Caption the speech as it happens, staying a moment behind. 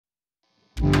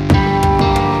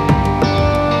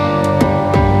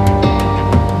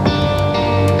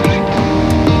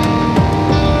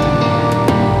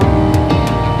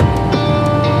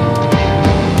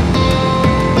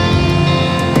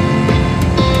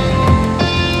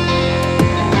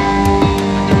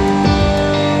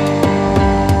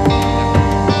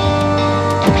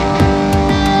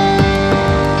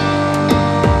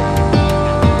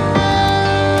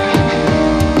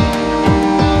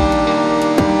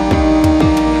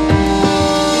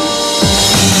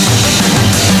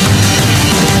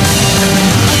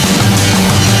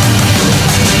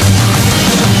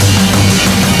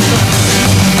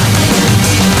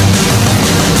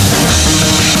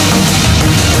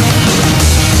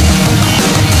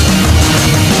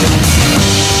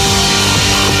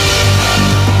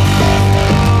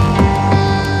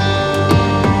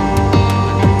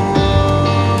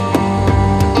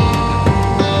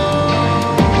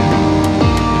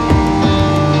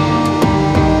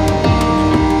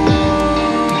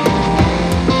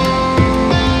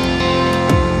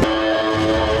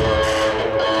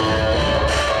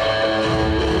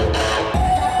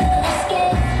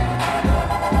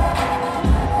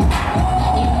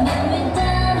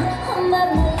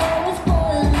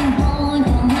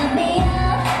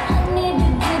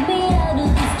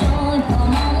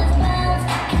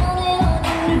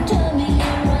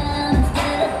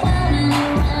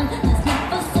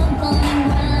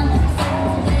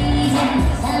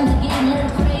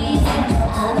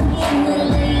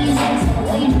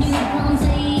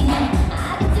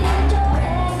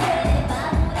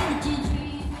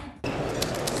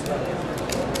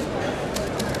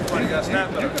you got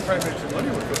snap better. You could probably make some money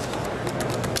with this.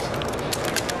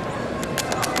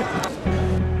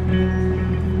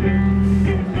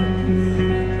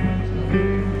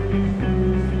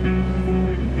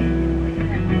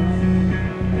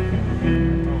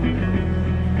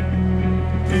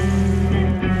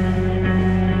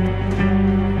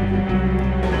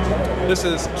 This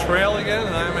is Trail again,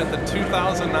 and I'm at the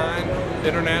 2009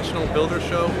 International Builder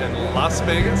Show in Las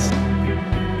Vegas.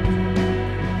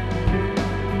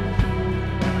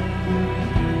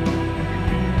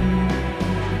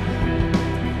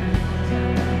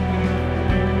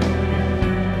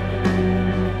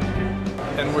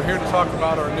 And we're here to talk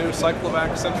about our new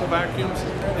Cyclovac central vacuums,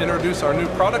 introduce our new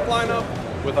product lineup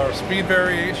with our speed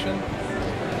variation,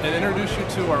 and introduce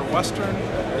you to our Western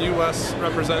U.S.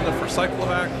 representative for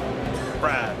Cyclovac,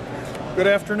 Brad. Good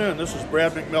afternoon, this is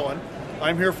Brad McMillan.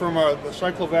 I'm here from the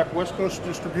Cyclovac West Coast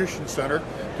Distribution Center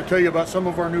to tell you about some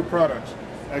of our new products.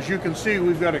 As you can see,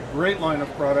 we've got a great line of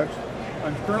products.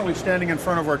 I'm currently standing in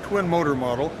front of our twin motor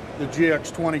model, the GX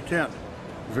 2010.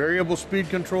 Variable speed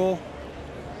control,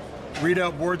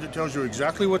 readout board that tells you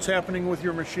exactly what's happening with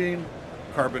your machine,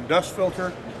 carbon dust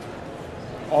filter,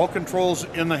 all controls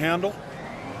in the handle.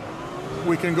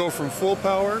 We can go from full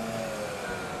power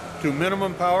to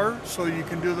minimum power, so you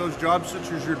can do those jobs such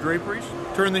as your draperies.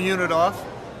 Turn the unit off.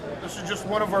 This is just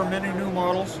one of our many new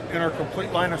models in our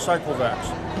complete line of Cyclovacs.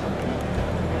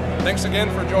 Thanks again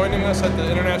for joining us at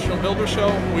the International Builder Show.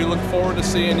 We look forward to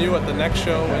seeing you at the next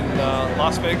show in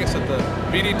Las Vegas at the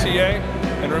BDTA.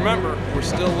 And remember, we're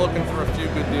still looking for a few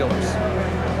good dealers.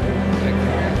 Thank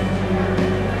you.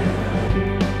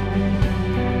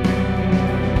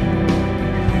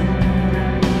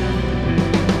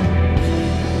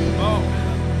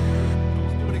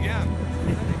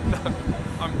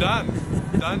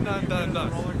 I'm done.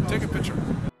 Done. Take a picture.